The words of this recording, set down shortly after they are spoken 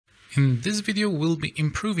In this video, we'll be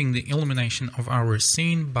improving the illumination of our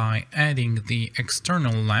scene by adding the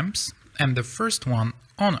external lamps, and the first one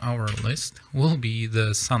on our list will be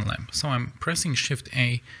the sun lamp. So I'm pressing Shift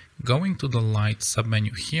A, going to the light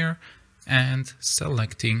submenu here and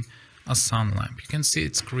selecting a sun lamp. You can see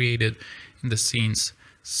it's created in the scene's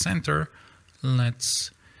center.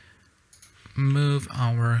 Let's move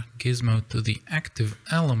our gizmo to the active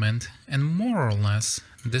element, and more or less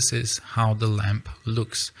this is how the lamp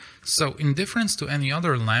looks. So in difference to any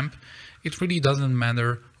other lamp, it really doesn't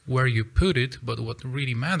matter where you put it, but what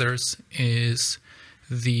really matters is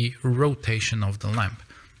the rotation of the lamp.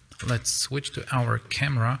 Let's switch to our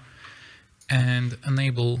camera and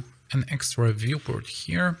enable an extra viewport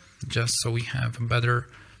here, just so we have a better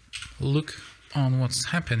look on what's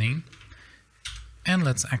happening. And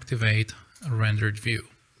let's activate a rendered view.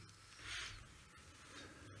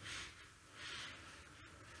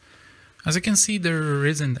 As you can see, there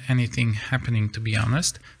isn't anything happening, to be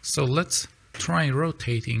honest. So let's try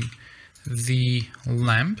rotating the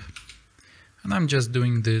lamp. And I'm just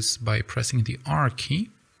doing this by pressing the R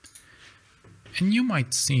key. And you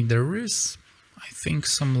might see there is, I think,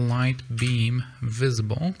 some light beam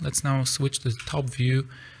visible. Let's now switch to the top view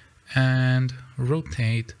and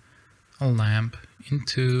rotate a lamp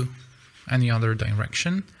into any other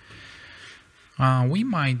direction. We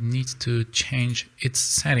might need to change its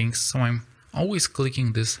settings, so I'm always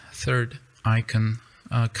clicking this third icon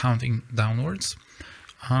counting downwards.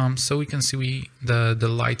 So we can see the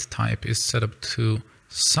light type is set up to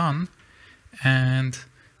sun, and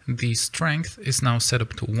the strength is now set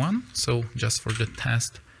up to 1. So just for the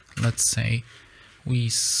test, let's say we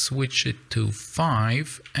switch it to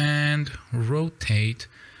 5 and rotate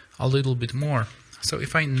a little bit more. So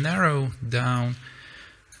if I narrow down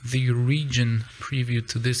the region preview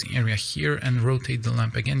to this area here and rotate the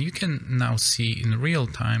lamp again, you can now see in real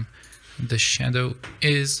time the shadow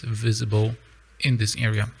is visible in this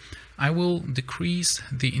area. I will decrease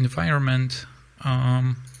the environment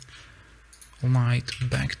light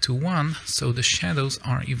back to 1, so the shadows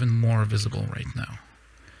are even more visible right now.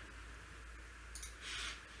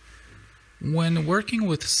 When working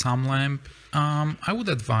with sun lamp, I would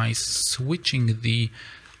advise switching the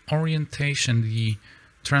orientation, the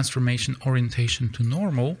transformation orientation, to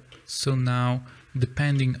normal. So now,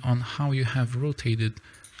 depending on how you have rotated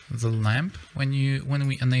the lamp, when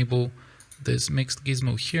we enable this mixed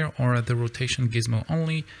gizmo here or the rotation gizmo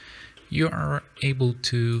only, you are able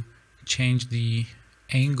to change the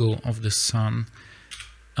angle of the sun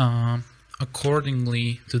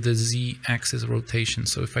accordingly to the z-axis rotation.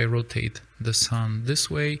 So if I rotate the sun this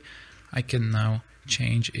way, I can now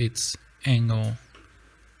change its angle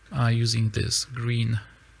using this green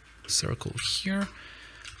circle here.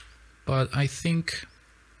 But I think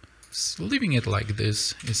leaving it like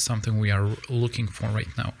this is something we are looking for right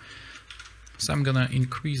now. So I'm gonna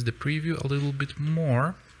increase the preview a little bit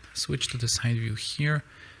more, switch to the side view here,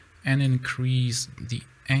 and increase the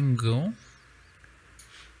angle.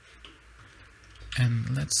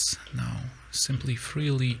 And let's now simply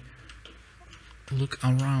freely look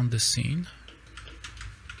around the scene.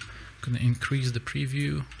 I'm gonna increase the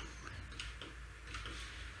preview.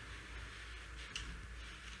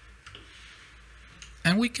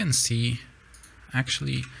 And we can see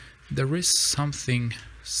actually there is something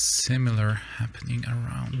similar happening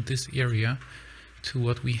around this area to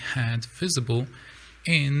what we had visible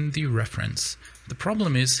in the reference. The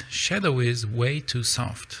problem is shadow is way too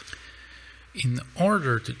soft. In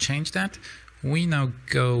order to change that, we now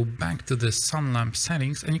go back to the sun lamp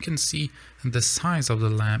settings, and you can see the size of the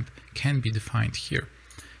lamp can be defined here.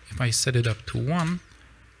 If I set it up to 1,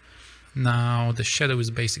 now the shadow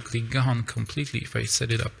is basically gone completely. If I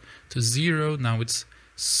set it up to 0, now it's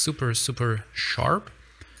super sharp.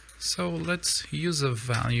 So let's use a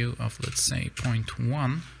value of, let's say,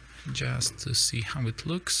 0.1 just to see how it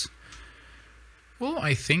looks. Well,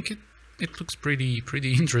 I think it looks pretty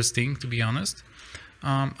interesting, to be honest.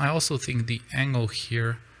 I also think the angle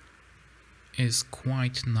here is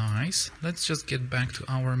quite nice. Let's just get back to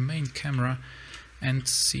our main camera and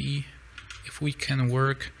see if we can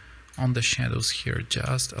work on the shadows here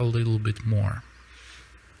just a little bit more.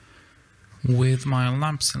 With my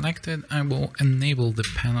lamp selected, I will enable the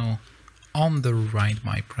panel on the right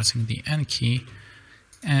by pressing the N key,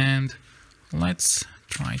 and let's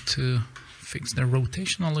try to fix the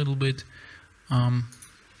rotation a little bit.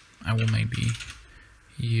 I will maybe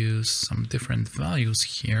use some different values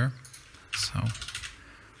here. So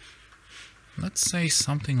let's say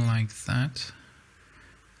something like that.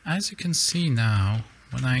 As you can see now,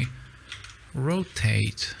 when I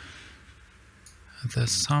rotate the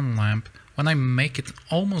sun lamp, when I make it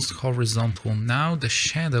almost horizontal, now the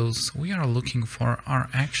shadows we are looking for are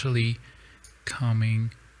actually coming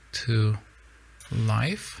to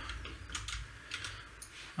life.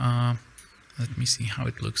 Let me see how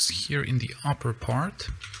it looks here in the upper part.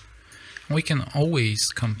 We can always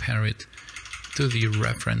compare it to the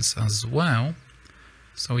reference as well,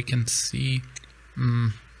 so we can see,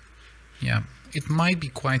 yeah, it might be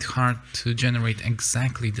quite hard to generate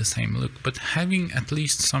exactly the same look, but having at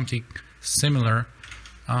least something similar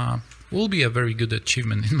will be a very good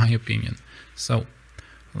achievement in my opinion. So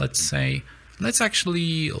let's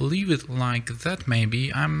actually leave it like that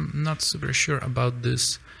maybe. I'm not super sure about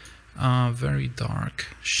this very dark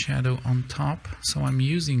shadow on top, so I'm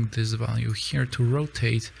using this value here to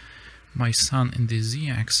rotate my sun in the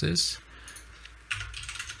z-axis,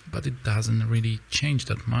 but it doesn't really change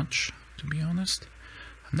that much, to be honest.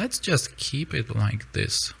 Let's just keep it like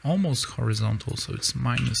this, almost horizontal, so it's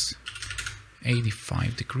minus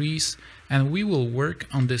 85 degrees, and we will work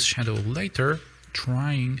on this shadow later,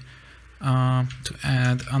 trying to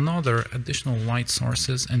add another additional light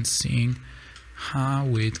sources and seeing how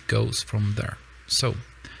it goes from there. So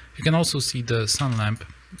you can also see the sun lamp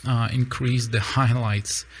increase the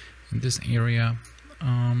highlights in this area.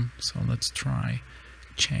 So let's try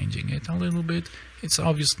changing it a little bit. It's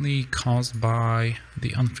obviously caused by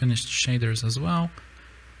the unfinished shaders as well,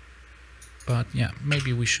 but yeah,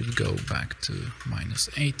 maybe we should go back to minus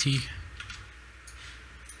 80.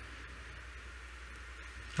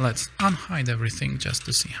 Let's unhide everything just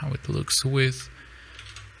to see how it looks with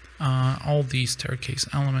all these staircase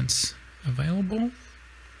elements available.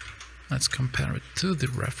 Let's compare it to the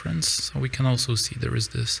reference, so we can also see there is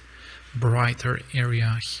this brighter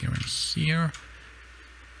area here and here,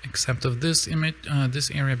 except of this image,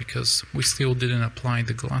 this area, because we still didn't apply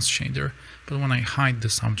the glass shader. But when I hide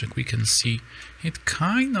this object, we can see it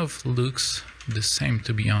kind of looks the same,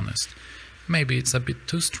 to be honest. Maybe it's a bit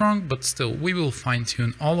too strong, but still, we will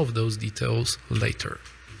fine-tune all of those details later.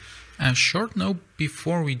 A short note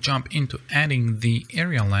before we jump into adding the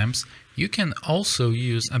area lamps, you can also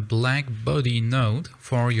use a black body node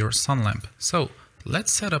for your sun lamp. So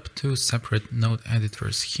let's set up two separate node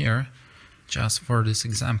editors here, just for this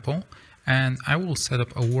example, and I will set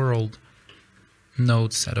up a world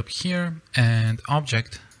node setup here and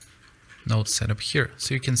object node setup here.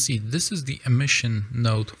 So you can see this is the emission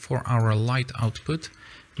node for our light output.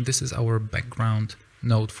 This is our background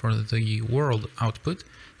node for the world output.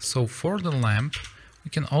 So for the lamp, we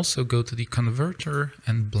can also go to the converter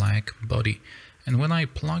and black body. And when I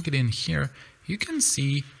plug it in here, you can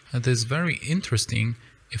see this very interesting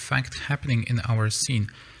effect happening in our scene.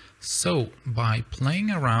 So by playing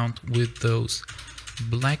around with those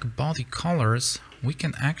black body colors, we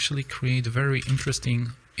can actually create very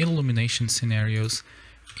interesting illumination scenarios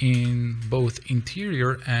in both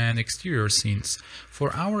interior and exterior scenes.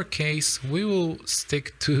 For our case, we will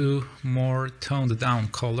stick to more toned down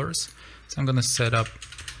colors. So I'm going to set up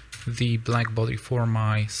the black body for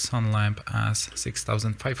my sun lamp as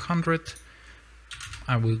 6500.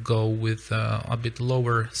 I will go with a bit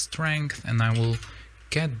lower strength, and I will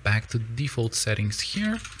get back to default settings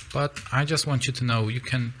here. But I just want you to know you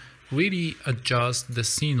can really adjust the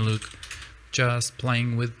scene look just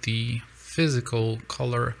playing with the physical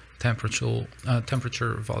color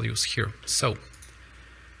temperature values here. So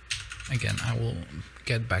again, I will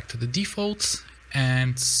get back to the defaults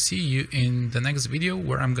and see you in the next video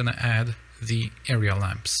where I'm gonna add the area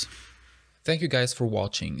lamps. Thank you guys for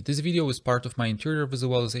watching. This video is part of my interior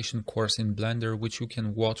visualization course in Blender, which you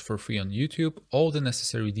can watch for free on YouTube. All the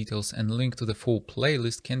necessary details and link to the full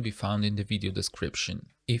playlist can be found in the video description.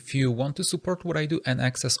 If you want to support what I do and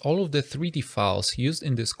access all of the 3D files used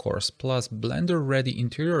in this course, plus Blender-ready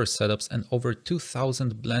interior setups and over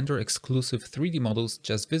 2,000 Blender-exclusive 3D models,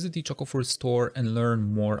 just visit the chocofur store and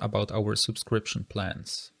learn more about our subscription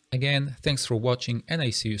plans. Again, thanks for watching, and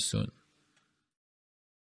I see you soon.